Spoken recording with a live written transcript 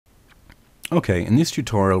Okay, in this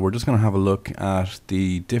tutorial we're just going to have a look at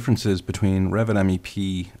the differences between Revit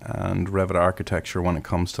MEP and Revit architecture when it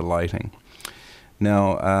comes to lighting.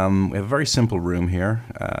 Now we have a very simple room here.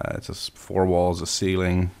 It's just 4 walls, a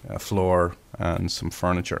ceiling, a floor and some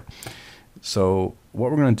furniture. So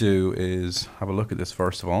what we're going to do is have a look at this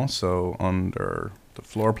first of all. So under the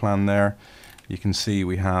floor plan there you can see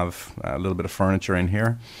we have a little bit of furniture in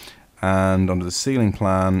here, and under the ceiling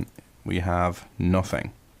plan we have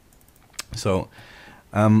nothing. So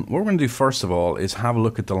what we're going to do first of all is have a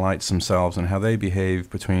look at the lights themselves and how they behave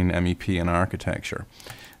between MEP and architecture.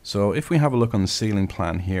 So if we have a look on the ceiling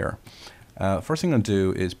plan here, first thing I'm going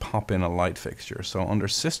to do is pop in a light fixture. So under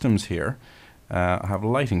systems here I have a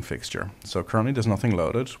lighting fixture. So currently there's nothing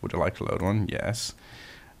loaded. Would you like to load one? Yes.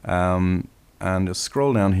 And just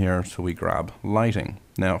scroll down here so we grab lighting.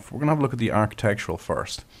 Now we're going to have a look at the architectural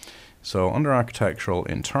first. So under architectural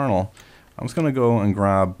internal, I'm just going to go and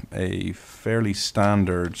grab a fairly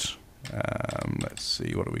standard, let's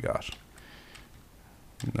see, what do we got?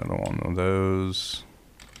 Another one of those.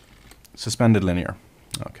 Suspended linear.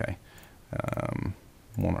 Okay.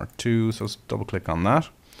 1 or 2, so let's double click on that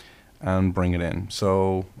and bring it in.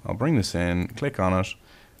 So I'll bring this in, click on it,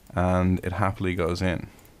 and it happily goes in.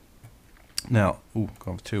 Now,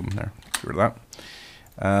 got a tube in there, get rid of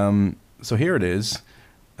that. So here it is.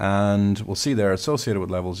 And we'll see there associated with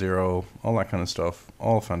level 0, all that kind of stuff,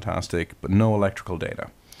 all fantastic, but no electrical data.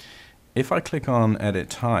 If I click on edit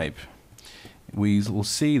type, we will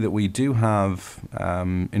see that we do have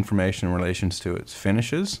information in relation to its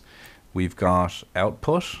finishes. We've got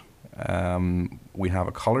output, we have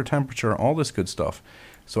a color temperature, all this good stuff.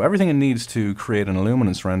 So everything it needs to create an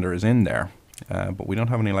illuminance render is in there, but we don't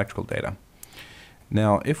have any electrical data.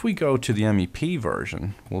 Now, if we go to the MEP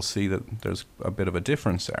version, we'll see that there's a bit of a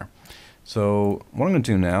difference there. So what I'm going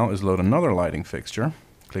to do now is load another lighting fixture.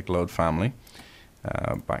 Click Load Family,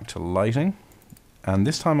 back to Lighting, and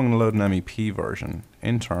this time I'm going to load an MEP version,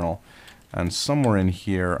 internal, and somewhere in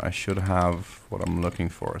here I should have what I'm looking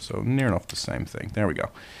for. So near enough the same thing. There we go.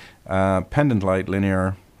 Pendant light,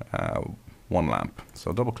 linear, 1 lamp.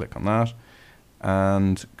 So double click on that,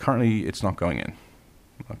 and currently it's not going in.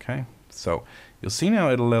 Okay. So you'll see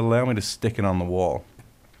now it'll allow me to stick it on the wall,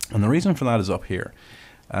 and the reason for that is up here.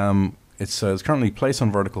 It says currently place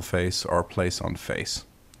on vertical face or place on face.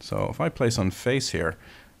 So if I place on face here,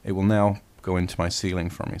 it will now go into my ceiling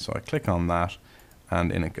for me. So I click on that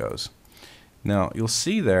and in it goes. Now you'll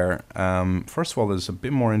see there, first of all, there's a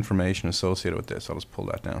bit more information associated with this. I'll just pull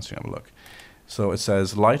that down so you have a look. So it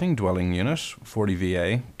says lighting dwelling unit 40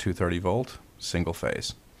 VA 230 volt single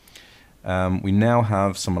phase. We now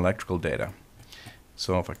have some electrical data.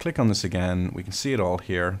 So if I click on this again, we can see it all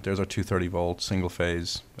here. There's our 230 volt single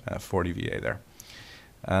phase 40 VA there.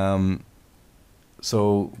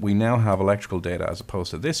 So we now have electrical data as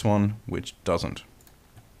opposed to this one, which doesn't.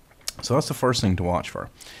 So that's the first thing to watch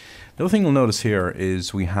for. The other thing you'll notice here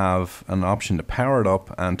is we have an option to power it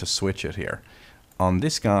up and to switch it here. On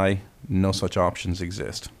this guy, no such options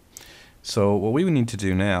exist. So what we need to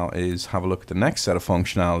do now is have a look at the next set of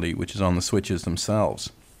functionality, which is on the switches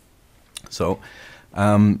themselves. So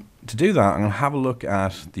to do that, I'm going to have a look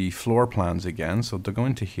at the floor plans again. So they'll go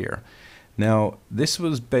into here. Now this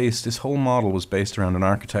whole model was based around an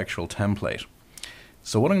architectural template.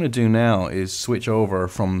 So what I'm going to do now is switch over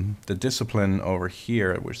from the discipline over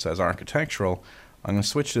here, which says architectural. I'm going to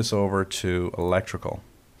switch this over to electrical.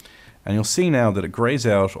 And you'll see now that it grays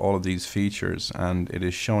out all of these features and it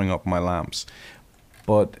is showing up my lamps.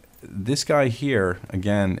 But this guy here,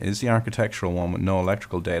 again, is the architectural one with no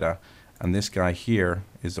electrical data, and this guy here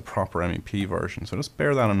is the proper MEP version. So just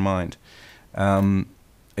bear that in mind.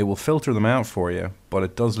 It will filter them out for you, but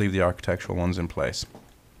it does leave the architectural ones in place.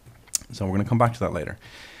 So we're going to come back to that later.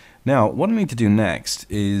 Now, what I need to do next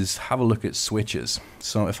is have a look at switches.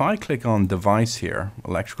 So if I click on device here,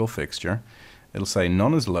 electrical fixture, it'll say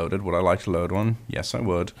none is loaded. Would I like to load one? Yes, I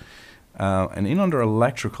would. And in under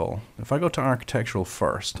electrical, if I go to architectural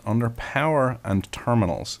first, under power and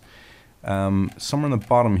terminals, somewhere in the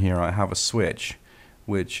bottom here I have a switch,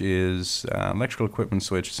 which is electrical equipment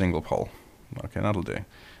switch single pole. Okay, that'll do.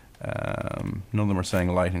 None of them are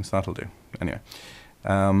saying lighting, so that'll do. Anyway,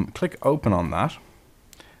 click open on that,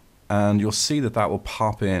 and you'll see that that will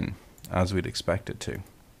pop in as we'd expect it to.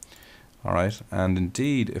 Alright, and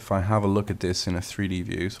indeed if I have a look at this in a 3D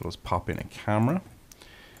view, so let's pop in a camera,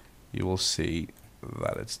 you will see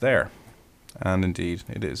that it's there. And indeed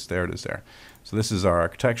it is, there it is there. So this is our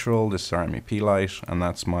architectural, this is our MEP light, and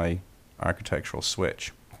that's my architectural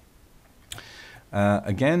switch.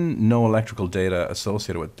 Again, no electrical data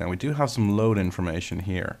associated with it. Now we do have some load information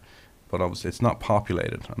here, but obviously it's not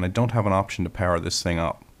populated, and I don't have an option to power this thing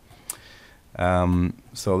up.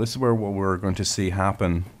 So this is what we're going to see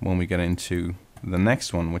happen when we get into the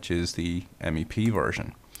next one, which is the MEP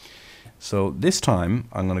version. So this time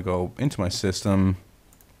I'm going to go into my system,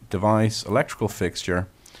 device, electrical fixture,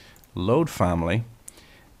 load family,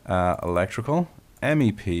 electrical,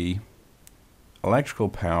 MEP, electrical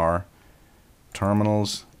power,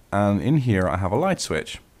 terminals, and in here I have a light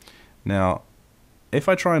switch. Now if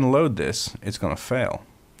I try and load this, it's going to fail.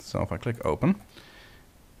 So if I click open,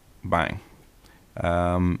 bang.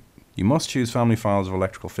 You must choose family files of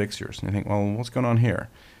electrical fixtures. And you think, well, what's going on here?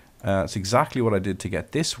 It's exactly what I did to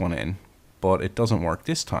get this one in, but it doesn't work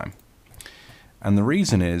this time. And the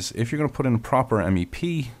reason is, if you're going to put in a proper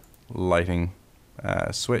MEP lighting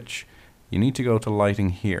switch, you need to go to lighting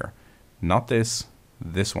here. Not this,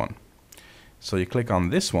 this one. So you click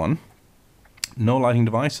on this one. No lighting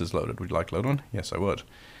devices loaded. Would you like to load one? Yes, I would.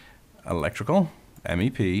 Electrical,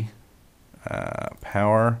 MEP,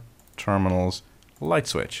 power, terminals, light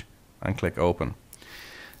switch, and click open.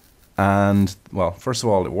 And well, first of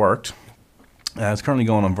all, it worked. It's currently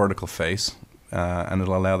going on vertical face, and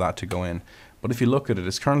it'll allow that to go in. But if you look at it,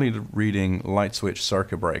 it's currently reading light switch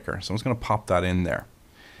circuit breaker. So I'm just going to pop that in there.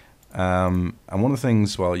 And one of the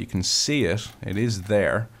things, well, you can see it, it is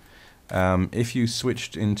there. If you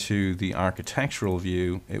switched into the architectural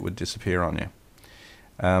view, it would disappear on you.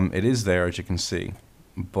 It is there, as you can see,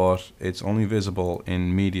 but it's only visible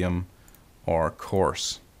in medium or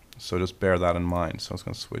coarse. So just bear that in mind. So I was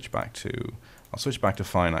going to switch back to, I'll switch back to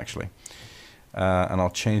fine actually. And I'll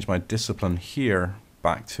change my discipline here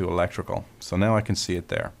back to electrical. So now I can see it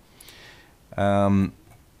there.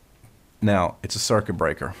 Now it's a circuit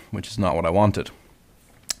breaker, which is not what I wanted.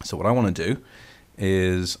 So what I want to do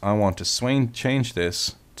is I want to change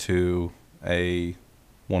this to a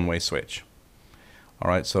one-way switch.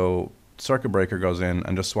 Alright, so circuit breaker goes in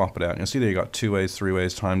and just swap it out. And you'll see there you got 2 ways, 3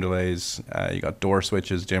 ways, time delays, you got door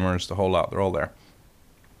switches, dimmers, the whole lot, they're all there.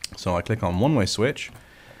 So I click on one-way switch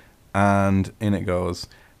and in it goes.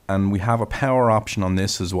 And we have a power option on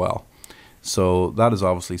this as well. So that is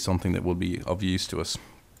obviously something that will be of use to us.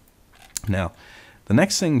 Now, the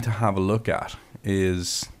next thing to have a look at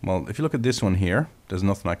is, well, if you look at this one here, there's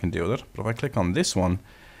nothing I can do with it. But if I click on this one,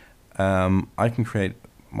 I can create,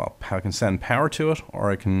 well, I can send power to it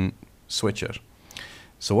or I can switch it.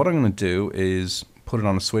 So what I'm going to do is put it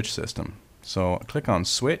on a switch system. So I click on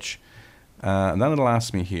switch, and then it'll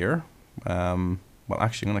ask me here, well,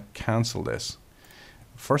 actually I'm going to cancel this.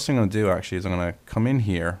 First thing I'm going to do actually is I'm going to come in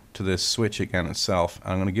here to this switch again itself,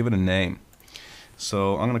 and I'm going to give it a name.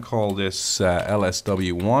 So I'm going to call this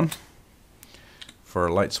LSW1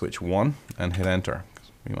 for light switch 1 and hit enter.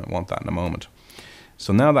 You might want that in a moment.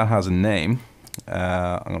 So now that has a name,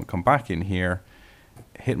 I'm going to come back in here,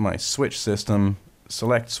 hit my switch system,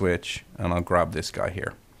 select switch, and I'll grab this guy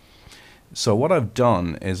here. So what I've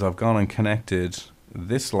done is I've gone and connected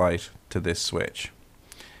this light to this switch.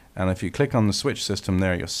 And if you click on the switch system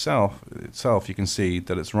there itself, you can see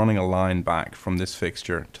that it's running a line back from this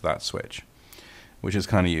fixture to that switch, which is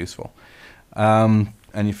kind of useful. And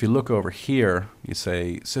if you look over here, you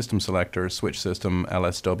say system selector, switch system,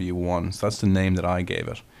 LSW1. So that's the name that I gave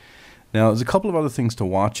it. Now, there's a couple of other things to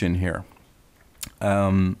watch in here.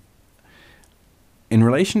 In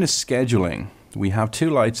relation to scheduling, we have 2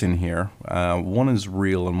 lights in here. One is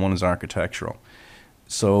real and one is architectural.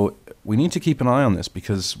 So we need to keep an eye on this,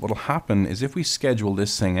 because what will happen is if we schedule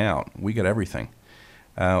this thing out, we get everything.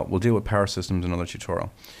 We'll deal with power systems in another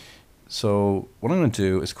tutorial. So what I'm going to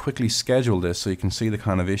do is quickly schedule this so you can see the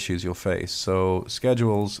kind of issues you'll face. So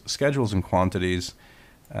schedules and quantities.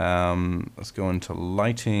 Let's go into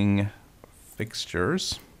lighting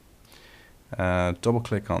fixtures. Double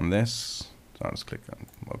click on this. So I'll just click on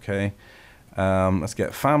OK. Let's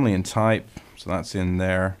get family and type. So that's in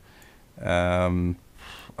there.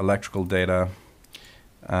 Electrical data.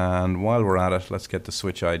 And while we're at it, let's get the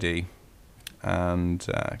switch ID and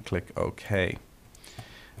click OK.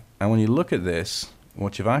 And when you look at this,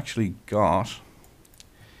 what you've actually got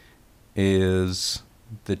is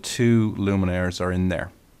the 2 luminaires are in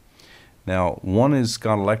there. Now, one has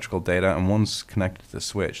got electrical data and one's connected to the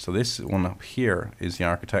switch. So this one up here is the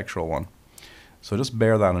architectural one. So just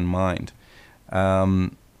bear that in mind.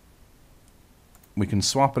 We can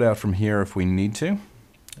swap it out from here if we need to.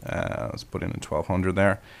 Let's put in a 1200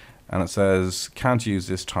 there. And it says, can't use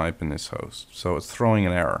this type in this host. So it's throwing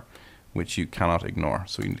an error, which you cannot ignore.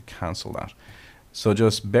 So you need to cancel that. So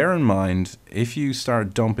just bear in mind, if you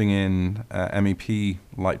start dumping in MEP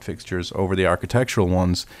light fixtures over the architectural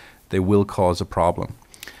ones, they will cause a problem.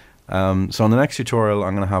 So in the next tutorial,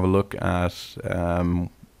 I'm going to have a look at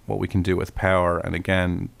what we can do with power, and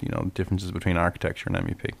again, differences between architecture and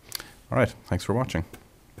MEP. All right, thanks for watching.